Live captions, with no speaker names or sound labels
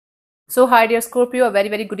So, hi, dear Scorpio. A very,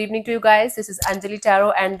 very good evening to you guys. This is Anjali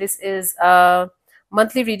Tarot, and this is a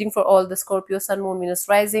monthly reading for all the Scorpio Sun, Moon, Venus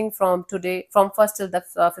rising from today, from 1st till the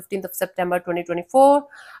 15th of September 2024.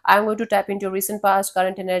 I'm going to tap into your recent past,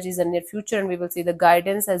 current energies, and near future, and we will see the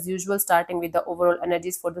guidance as usual, starting with the overall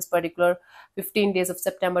energies for this particular 15 days of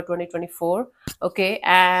September 2024. Okay,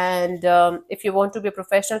 and if you want to be a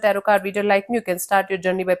professional tarot card reader like me, you can start your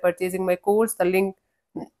journey by purchasing my course. The link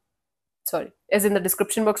is in the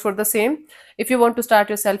description box for the same. If you want to start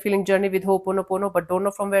your self-healing journey with Ho'oponopono but don't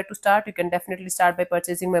know from where to start, you can definitely start by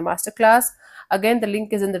purchasing my masterclass. Again, the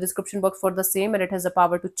link is in the description box for the same, and it has the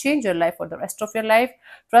power to change your life for the rest of your life.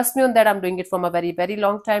 Trust me on that. I'm doing it from a very, very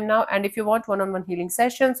long time now. And if you want one-on-one healing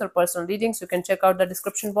sessions or personal readings, you can check out the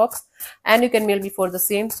description box and you can mail me for the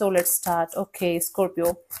same. So let's start. Okay,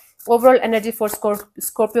 Scorpio. Overall energy for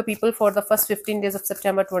Scorpio people for the first 15 days of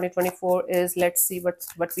September 2024 is, let's see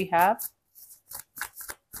what we have.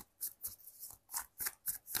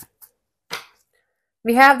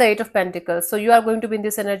 We have the Eight of Pentacles. So you are going to be in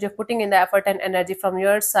this energy of putting in the effort and energy from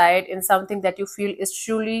your side in something that you feel is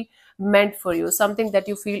truly meant for you, something that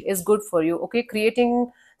you feel is good for you. Okay,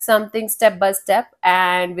 creating something step by step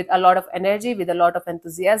and with a lot of energy, with a lot of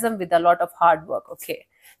enthusiasm, with a lot of hard work. Okay,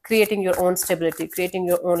 creating your own stability, creating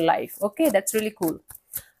your own life. Okay, that's really cool.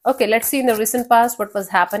 Okay, let's see in the recent past what was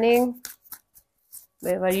happening.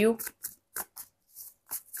 Where were you?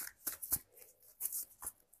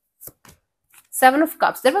 Seven of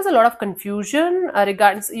Cups. There was a lot of confusion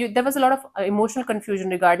regarding there was a lot of emotional confusion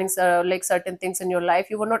regarding like certain things in your life.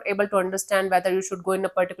 You were not able to understand whether you should go in a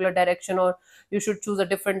particular direction or you should choose a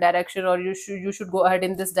different direction, or you should go ahead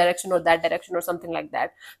in this direction or that direction or something like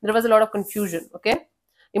that. There was a lot of confusion. Okay,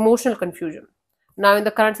 emotional confusion. Now, in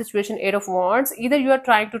the current situation, Eight of Wands, either you are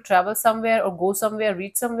trying to travel somewhere or go somewhere,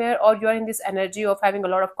 reach somewhere, or you are in this energy of having a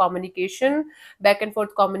lot of communication, back and forth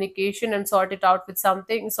communication, and sort it out with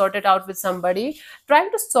something, sort it out with somebody,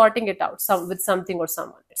 trying to sorting it out with something or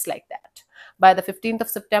someone. It's like that. By the 15th of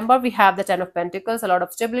September, we have the Ten of Pentacles, a lot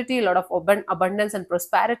of stability, a lot of abundance and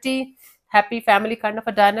prosperity, happy family kind of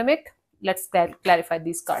a dynamic. Let's clarify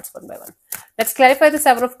these cards one by one. Let's clarify the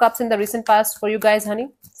Seven of Cups in the recent past for you guys, honey,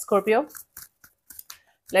 Scorpio.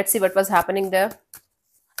 Let's see what was happening there.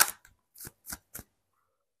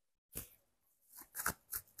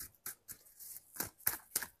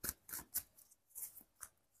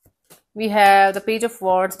 We have the Page of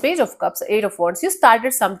Wands, Page of Cups, Eight of Wands. You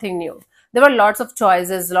started something new. There were lots of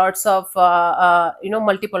choices, lots of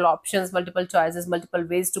multiple options, multiple choices, multiple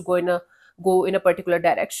ways to go in a particular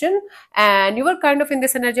direction, and you were kind of in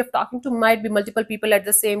this energy of talking to might be multiple people at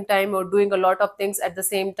the same time, or doing a lot of things at the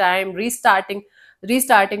same time, restarting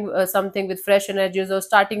something with fresh energies, or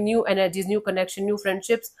starting new energies, new connection, new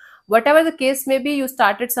friendships. Whatever the case may be, you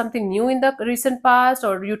started something new in the recent past,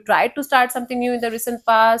 or you tried to start something new in the recent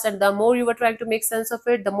past, and the more you were trying to make sense of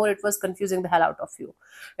it, the more it was confusing the hell out of you.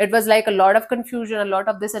 It was like a lot of confusion, a lot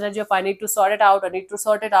of this energy of, I need to sort it out, I need to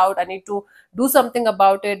sort it out, I need to do something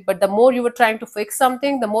about it. But the more you were trying to fix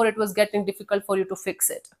something, the more it was getting difficult for you to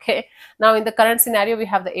fix it. Okay, now in the current scenario, we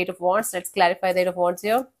have the Eight of Wands. Let's clarify the Eight of Wands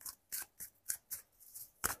here.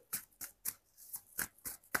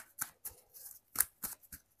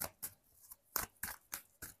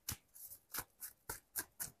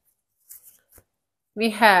 We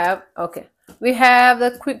have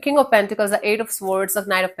the King of Pentacles, the Eight of Swords, the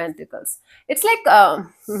Knight of Pentacles. It's like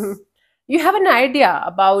you have an idea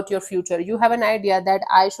about your future. You have an idea that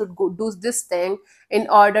I should go do this thing in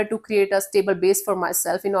order to create a stable base for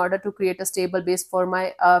myself, in order to create a stable base for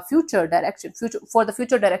my future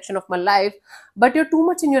direction of my life. But you're too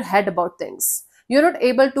much in your head about things. You're not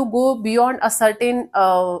able to go beyond a certain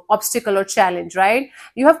obstacle or challenge, right?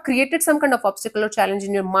 You have created some kind of obstacle or challenge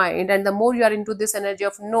in your mind, and the more you are into this energy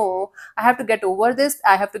of, no, I have to get over this,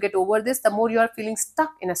 I have to get over this, the more you are feeling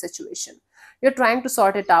stuck in a situation. You're trying to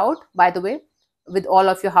sort it out, by the way, with all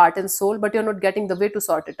of your heart and soul, but you're not getting the way to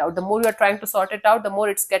sort it out. The more you are trying to sort it out, the more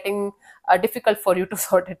it's getting difficult for you to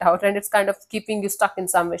sort it out, and it's kind of keeping you stuck in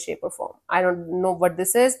some way, shape, or form. I don't know what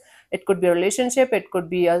this is. It could be a relationship, it could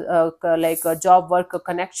be like a job, work, a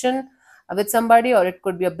connection with somebody, or it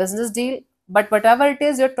could be a business deal. But whatever it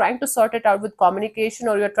is, you're trying to sort it out with communication,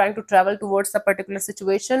 or you're trying to travel towards a particular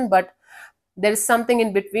situation, but there is something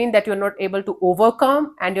in between that you're not able to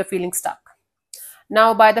overcome, and you're feeling stuck.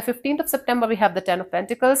 Now, by the 15th of September, we have the Ten of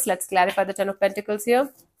Pentacles. Let's clarify the Ten of Pentacles here.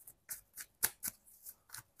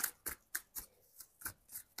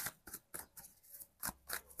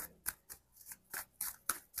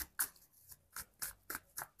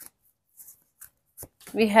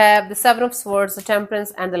 We have the Seven of Swords, the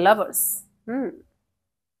Temperance, and the Lovers.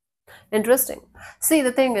 Interesting. See,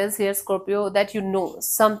 the thing is here, Scorpio, that you know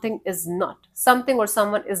something is not, something or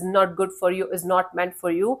someone is not good for you, is not meant for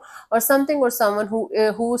you, or something or someone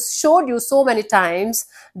who showed you so many times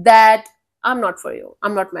that I'm not for you,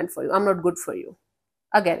 I'm not meant for you, I'm not good for you.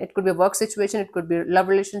 Again, it could be a work situation, it could be love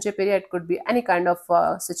relationship area, it could be any kind of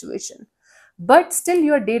situation. But still,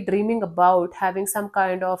 you're daydreaming about having some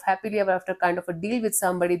kind of happily ever after kind of a deal with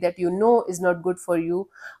somebody that you know is not good for you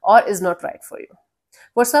or is not right for you.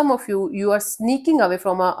 For some of you, you are sneaking away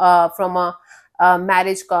from a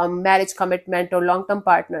marriage commitment or long term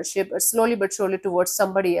partnership, slowly but surely towards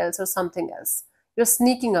somebody else or something else. You're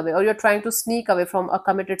sneaking away, or you're trying to sneak away from a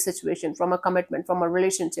committed situation, from a commitment, from a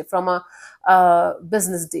relationship, from a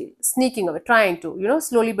business deal. Sneaking away, trying to,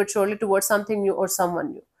 slowly but surely towards something new or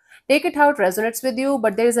someone new. Take it how it resonates with you,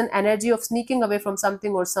 but there is an energy of sneaking away from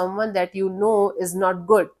something or someone that you know is not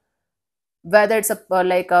good, whether it's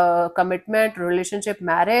like a commitment, relationship,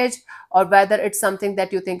 marriage, or whether it's something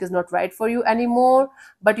that you think is not right for you anymore.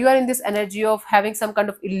 But you are in this energy of having some kind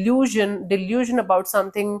of delusion about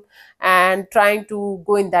something, and trying to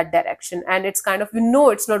go in that direction. And it's kind of,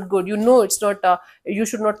 it's not good, it's not, you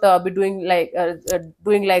should not be doing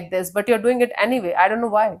like this, but you're doing it anyway. I don't know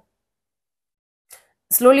why.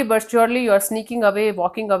 Slowly but surely, you're sneaking away,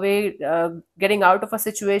 walking away, getting out of a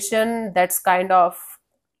situation that's kind of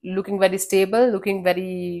looking very stable, looking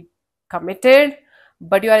very committed.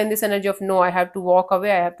 But you are in this energy of, no, I have to walk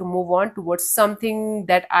away, I have to move on towards something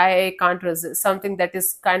that I can't resist, something that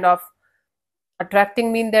is kind of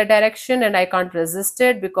attracting me in their direction, and I can't resist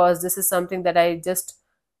it because this is something that I just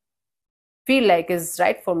feel like is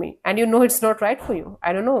right for me. And it's not right for you.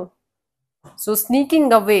 I don't know. So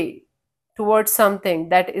sneaking away towards something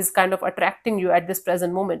that is kind of attracting you at this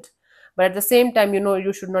present moment, but at the same time,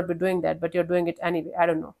 you should not be doing that, but you're doing it anyway. I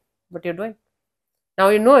don't know what you're doing. Now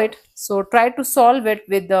you know it, so try to solve it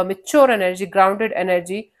with the mature energy, grounded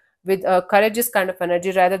energy, with a courageous kind of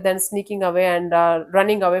energy, rather than sneaking away and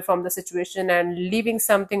running away from the situation and leaving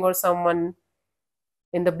something or someone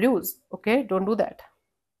in the blues. Okay, don't do that.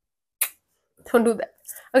 Don't do that.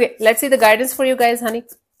 Okay, let's see the guidance for you guys, honey.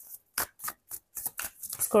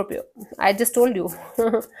 Scorpio, I just told you.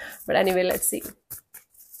 But anyway, let's see.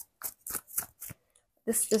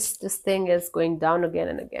 This thing is going down again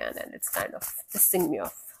and again, and it's kind of pissing me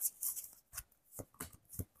off.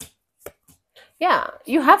 Yeah,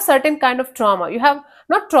 you have certain kind of trauma. You have,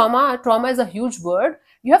 not trauma is a huge word.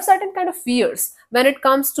 You have certain kind of fears when it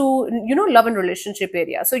comes to, love and relationship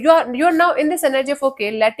area. So you're now in this energy of,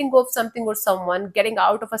 okay, letting go of something or someone, getting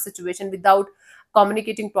out of a situation without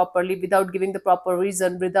communicating properly, without giving the proper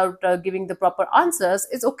reason, without giving the proper answers,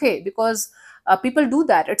 is okay, because people do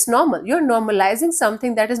that. It's normal. You're normalizing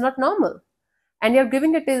something that is not normal, and you're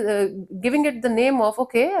giving it the name of,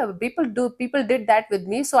 okay, people did that with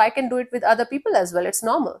me, so I can do it with other people as well. It's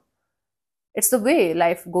normal. It's the way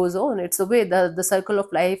life goes on. It's the way the circle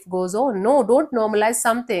of life goes on. No, don't normalize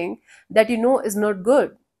something that you know is not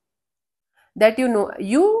good. That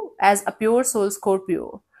you as a pure soul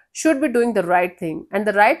Scorpio should be doing the right thing. And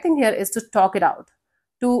the right thing here is to talk it out,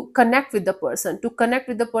 to connect with the person,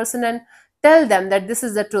 and tell them that this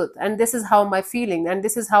is the truth, and this is how my feeling, and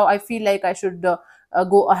this is how I feel like I should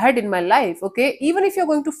go ahead in my life. Okay, even if you're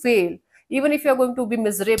going to fail, even if you're going to be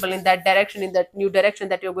miserable in that direction, in that new direction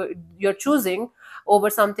that you're choosing over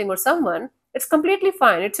something or someone, it's completely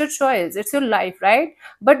fine. It's your choice, it's your life, right?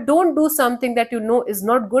 But don't do something that is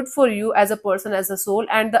not good for you as a person, as a soul,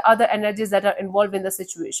 and the other energies that are involved in the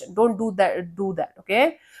situation. Don't do that,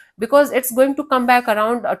 okay? Because it's going to come back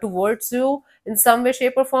around towards you in some way,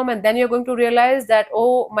 shape, or form, and then you're going to realize that,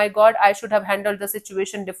 oh my god, I should have handled the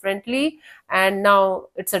situation differently, and now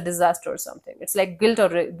it's a disaster or something. It's like guilt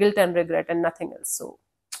and regret and nothing else. So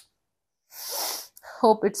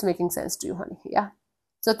hope it's making sense to you, honey. Yeah.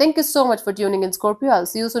 So thank you so much for tuning in, Scorpio. I'll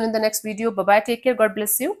see you soon in the next video. Bye bye, take care, God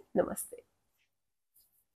bless you, namaste.